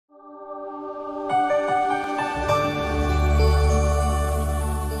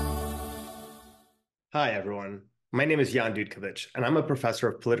Hi, everyone. My name is Dutkiewicz, and I'm a professor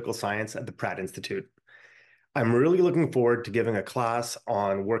of political science at the Pratt Institute. I'm really looking forward to giving a class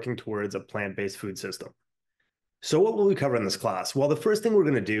on working towards a plant-based food system. So what will we cover in this class? Well, the first thing we're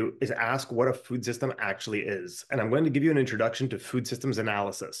going to do is ask what a food system actually is, and I'm going to give you an introduction to food systems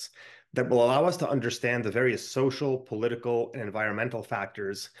analysis that will allow us to understand the various social, political, and environmental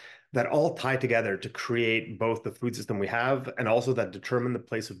factors that all tie together to create both the food system we have and also that determine the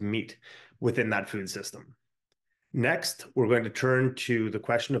place of meat within that food system. Next, we're going to turn to the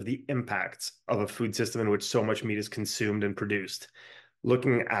question of the impacts of a food system in which so much meat is consumed and produced,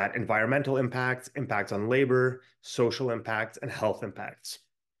 looking at environmental impacts, impacts on labor, social impacts, and health impacts.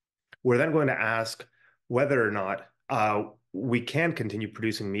 We're then going to ask whether or not we can continue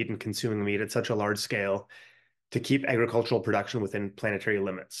producing meat and consuming meat at such a large scale to keep agricultural production within planetary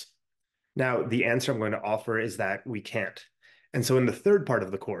limits. Now, the answer I'm going to offer is that we can't. And so in the third part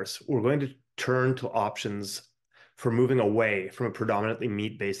of the course, we're going to turn to options for moving away from a predominantly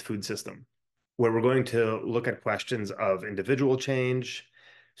meat-based food system, where we're going to look at questions of individual change,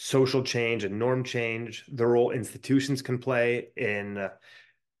 social change, and norm change, the role institutions can play in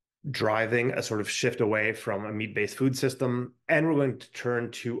driving a sort of shift away from a meat-based food system. And we're going to turn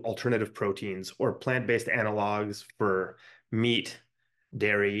to alternative proteins or plant-based analogs for meat,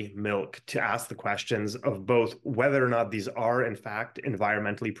 dairy, milk, to ask the questions of both whether or not these are, in fact,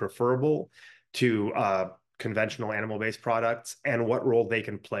 environmentally preferable to conventional animal-based products and what role they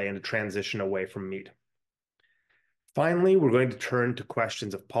can play in a transition away from meat. Finally, we're going to turn to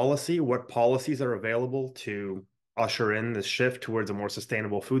questions of policy. What policies are available to usher in this shift towards a more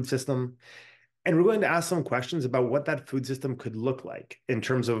sustainable food system? And we're going to ask some questions about what that food system could look like in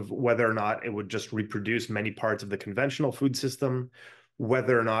terms of whether or not it would just reproduce many parts of the conventional food system,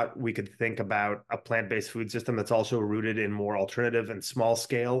 whether or not we could think about a plant-based food system that's also rooted in more alternative and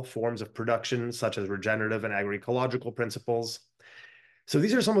small-scale forms of production, such as regenerative and agroecological principles. So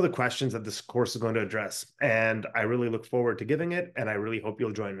these are some of the questions that this course is going to address, and I really look forward to giving it, and I really hope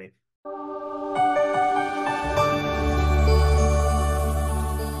you'll join me.